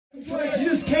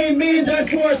Jesus came in, died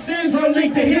for our sins, our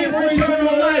link to Him for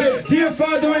eternal life. Dear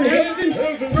Father in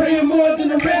heaven, praying more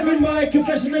than a reverend. My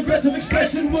confession, aggressive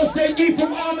expression will save me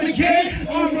from Armageddon.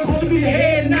 Armor to be the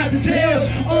head, not the tail.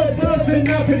 All above and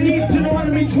not beneath.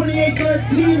 Deuteronomy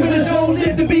 28:13. When I don't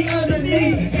live to be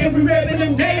underneath, and we repping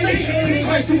Him daily. And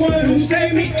Christ the one who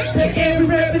saved me. And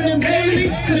we repping Him daily.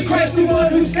 Cause Christ the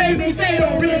one who saved me. They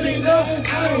don't really know.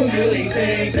 I don't really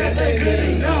think that they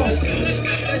really know.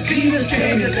 Jesus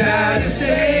came to die to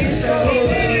save souls.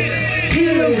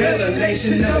 Hear the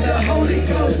revelation of the Holy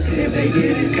Ghost. If they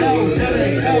didn't know, now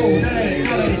they know, now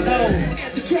they know.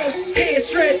 At the cross, head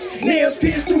stretched, nails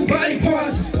pierced through body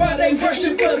parts. While they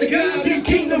worship other God, these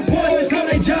kingdom boys on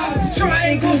their job.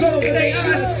 Triangles over their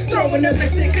eyes, throwing up like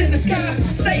six in the sky.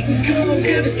 Satan comes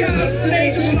in disguise, an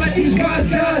angel like these wise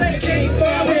guys. They came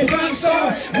far with a rock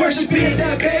star, worshiping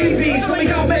that baby. Some of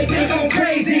y'all make me go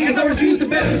crazy, cause I refuse to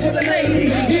bow before the lady.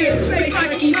 Yeah, fake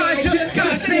like Elijah,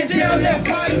 God sent down that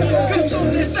fire.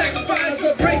 Consume this sacrifice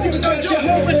of praise to the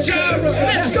Jehovah Jireh.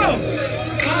 Let's go!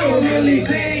 I don't really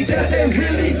think that they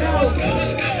really know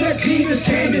that Jesus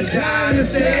came to die to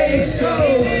save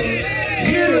souls.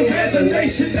 Hear the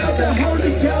revelation of the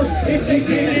Holy Ghost. If they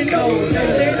didn't know, now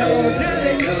they know, now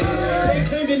they know. They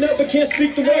claim they know but can't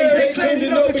speak the word. They claim they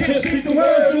know but can't speak the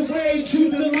word. The way,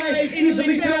 truth, and life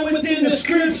easily found within the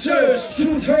scriptures.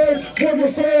 Truth heard, word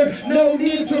referred, no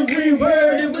need to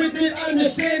reword. And with it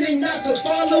understanding not to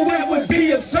follow it would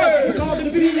be absurd. We're called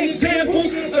to be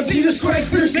examples of Jesus Christ,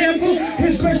 for example.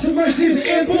 His grace and mercy is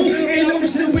ample, and over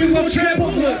sin we will trample.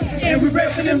 And we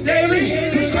repping Him daily,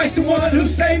 cause Christ the one who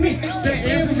saved me.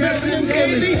 And we repping Him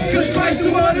daily, cause Christ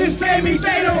the one who saved me.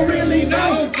 They don't really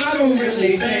know. I don't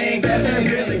really think that they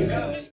really know.